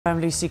I'm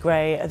Lucy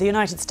Gray. The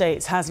United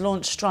States has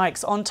launched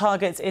strikes on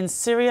targets in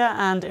Syria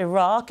and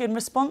Iraq in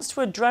response to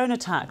a drone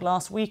attack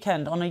last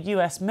weekend on a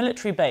US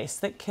military base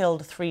that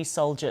killed 3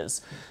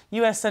 soldiers.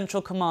 US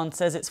Central Command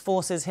says its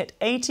forces hit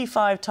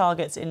 85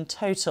 targets in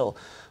total.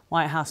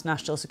 White House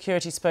National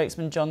Security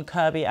spokesman John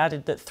Kirby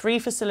added that 3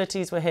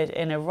 facilities were hit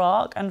in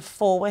Iraq and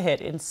 4 were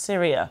hit in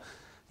Syria.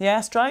 The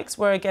airstrikes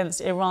were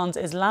against Iran's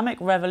Islamic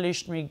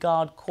Revolutionary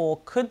Guard Corps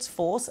Quds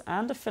Force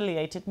and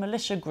affiliated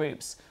militia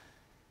groups.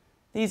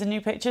 These are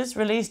new pictures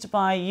released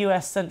by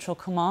US Central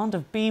Command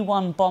of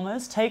B-1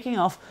 bombers taking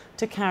off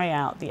to carry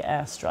out the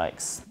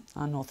airstrikes.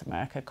 Our North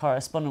America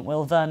correspondent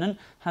Will Vernon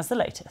has the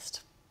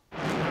latest.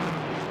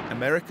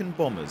 American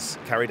bombers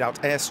carried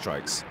out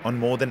airstrikes on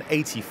more than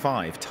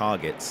 85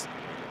 targets.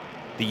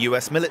 The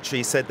US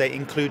military said they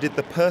included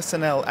the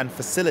personnel and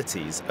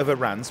facilities of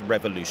Iran's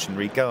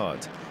Revolutionary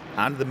Guard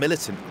and the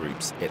militant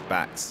groups it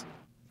backs.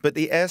 But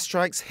the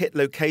airstrikes hit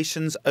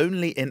locations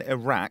only in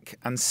Iraq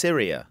and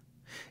Syria.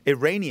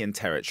 Iranian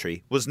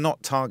territory was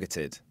not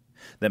targeted.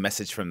 The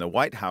message from the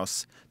White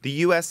House: the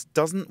US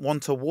doesn't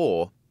want a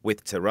war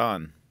with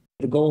Tehran.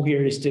 The goal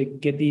here is to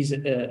get these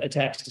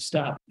attacks to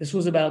stop. This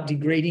was about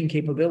degrading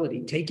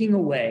capability, taking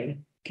away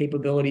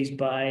capabilities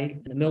by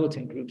the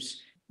militant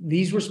groups.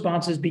 These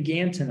responses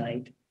began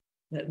tonight.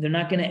 They're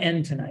not going to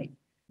end tonight.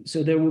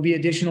 So there will be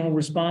additional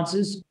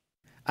responses.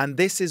 And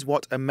this is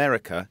what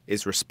America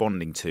is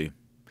responding to.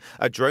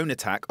 A drone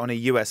attack on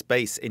a US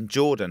base in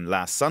Jordan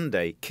last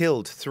Sunday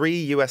killed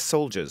 3 US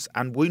soldiers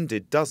and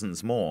wounded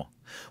dozens more.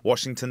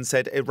 Washington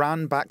said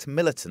Iran-backed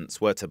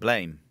militants were to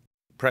blame.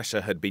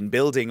 Pressure had been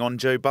building on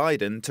Joe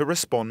Biden to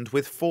respond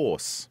with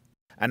force.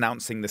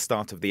 Announcing the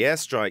start of the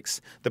airstrikes,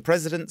 the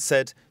president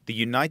said the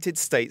United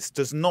States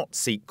does not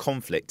seek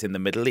conflict in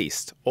the Middle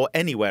East or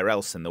anywhere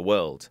else in the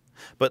world.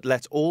 But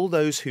let all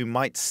those who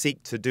might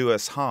seek to do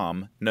us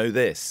harm know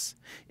this: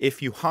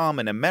 if you harm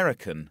an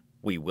American,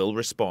 we will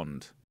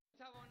respond.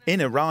 In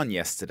Iran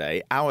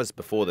yesterday, hours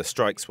before the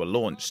strikes were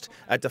launched,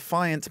 a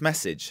defiant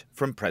message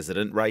from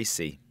President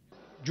Raisi.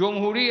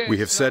 We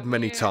have said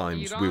many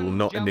times we will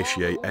not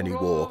initiate any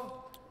war.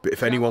 But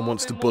if anyone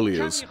wants to bully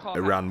us,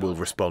 Iran will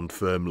respond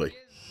firmly.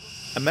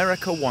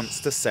 America wants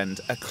to send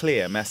a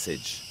clear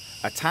message.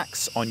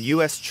 Attacks on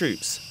US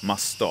troops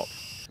must stop.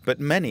 But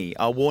many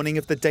are warning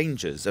of the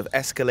dangers of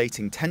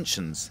escalating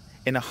tensions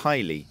in a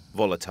highly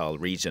volatile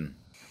region.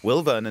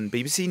 Will Vernon,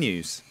 BBC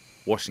News,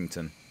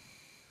 Washington.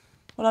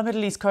 Well, our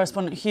Middle East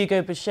correspondent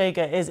Hugo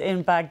Bashega is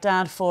in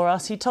Baghdad for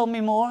us. He told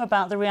me more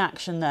about the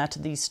reaction there to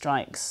these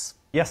strikes.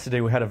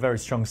 Yesterday, we had a very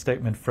strong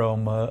statement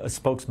from a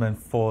spokesman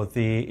for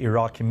the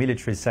Iraqi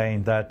military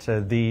saying that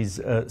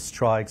these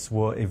strikes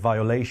were a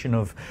violation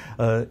of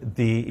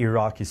the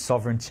Iraqi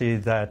sovereignty,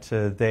 that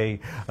they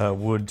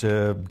would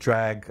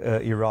drag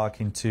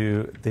Iraq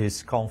into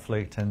this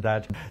conflict and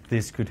that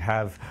this could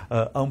have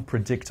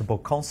unpredictable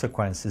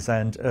consequences.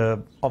 And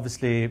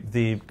obviously,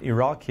 the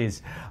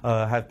Iraqis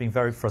have been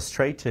very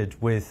frustrated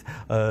with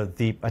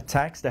the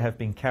attacks that have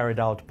been carried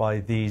out by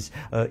these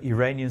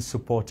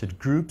Iranian-supported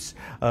groups.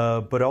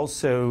 But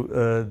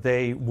also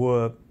they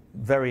were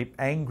very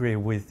angry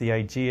with the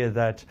idea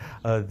that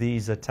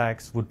these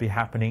attacks would be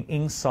happening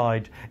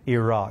inside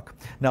Iraq.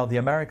 Now, the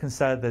Americans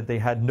said that they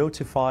had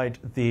notified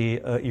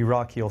the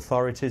Iraqi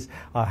authorities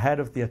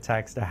ahead of the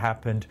attacks that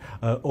happened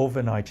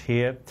overnight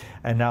here.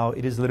 And now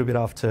it is a little bit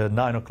after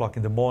 9 o'clock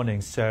in the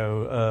morning.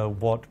 So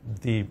what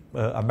the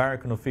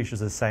American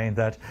officials are saying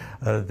that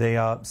they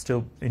are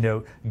still,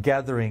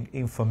 gathering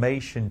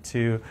information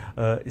to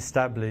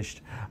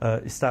establish,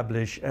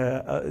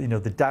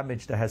 the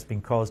damage that has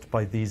been caused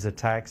by these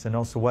attacks, and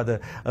also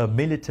whether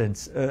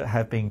militants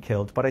have been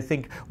killed. But I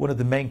think one of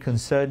the main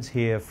concerns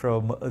here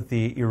from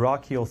the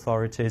Iraqi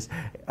authorities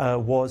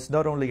was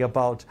not only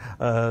about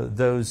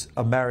those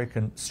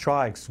American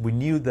strikes. We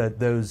knew that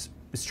those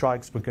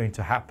strikes were going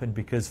to happen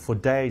because for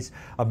days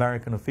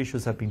American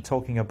officials have been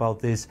talking about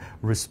this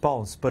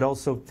response, but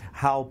also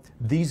how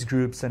these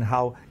groups and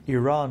how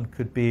Iran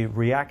could be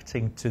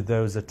reacting to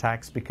those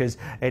attacks, because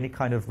any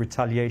kind of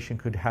retaliation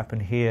could happen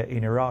here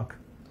in Iraq.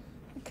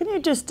 Can you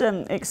just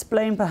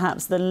explain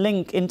perhaps the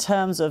link in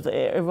terms of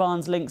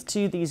Iran's links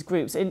to these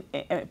groups,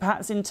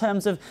 perhaps in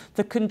terms of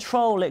the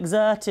control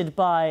exerted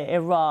by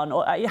Iran,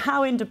 or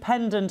how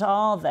independent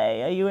are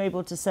they? Are you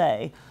able to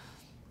say?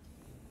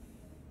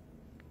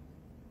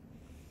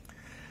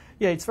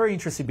 Yeah, it's very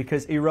interesting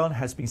because Iran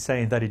has been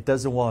saying that it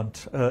doesn't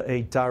want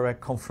a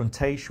direct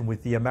confrontation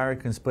with the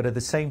Americans, but at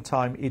the same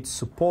time it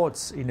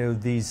supports,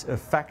 these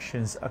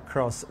factions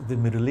across the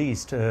Middle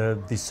East,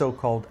 the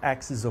so-called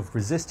axis of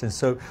resistance.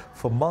 So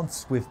for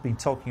months we've been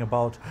talking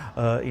about,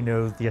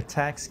 the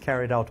attacks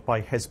carried out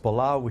by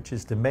Hezbollah, which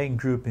is the main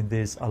group in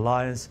this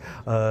alliance,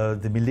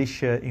 the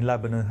militia in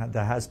Lebanon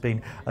that has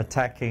been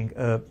attacking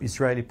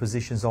Israeli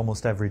positions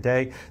almost every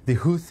day, the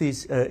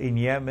Houthis in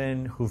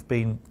Yemen who've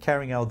been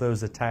carrying out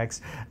those attacks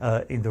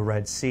attacks in the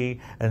Red Sea,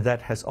 and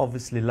that has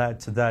obviously led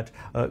to that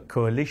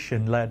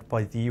coalition led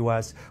by the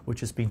US, which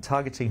has been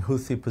targeting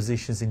Houthi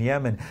positions in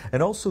Yemen,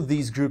 and also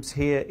these groups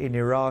here in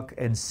Iraq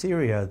and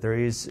Syria. There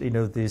is,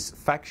 this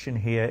faction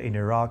here in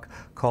Iraq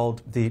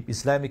called the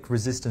Islamic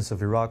Resistance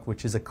of Iraq,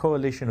 which is a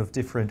coalition of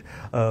different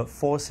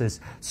forces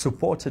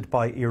supported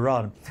by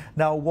Iran.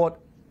 Now, what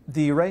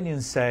the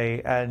Iranians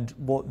say and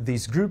what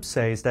these groups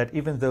say is that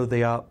even though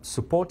they are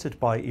supported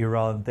by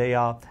Iran, they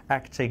are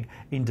acting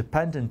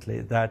independently,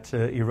 that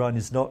Iran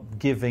is not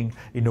giving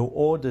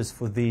orders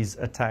for these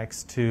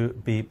attacks to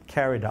be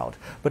carried out.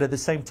 But at the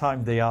same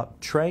time, they are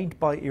trained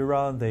by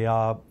Iran, they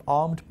are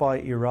armed by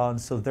Iran,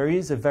 so there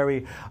is a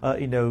very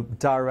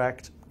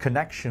direct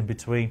connection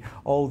between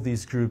all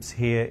these groups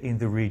here in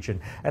the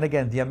region. And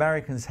again, the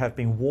Americans have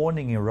been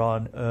warning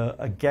Iran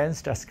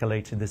against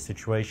escalating the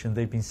situation.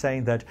 They've been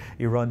saying that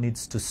Iran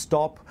needs to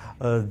stop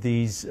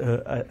these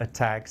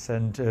attacks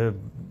and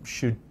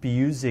should be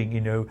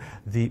using,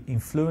 the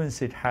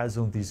influence it has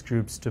on these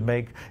groups to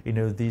make,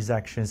 these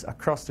actions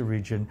across the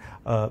region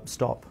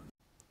stop.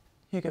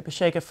 Hugo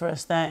Bashega for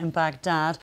us there in Baghdad.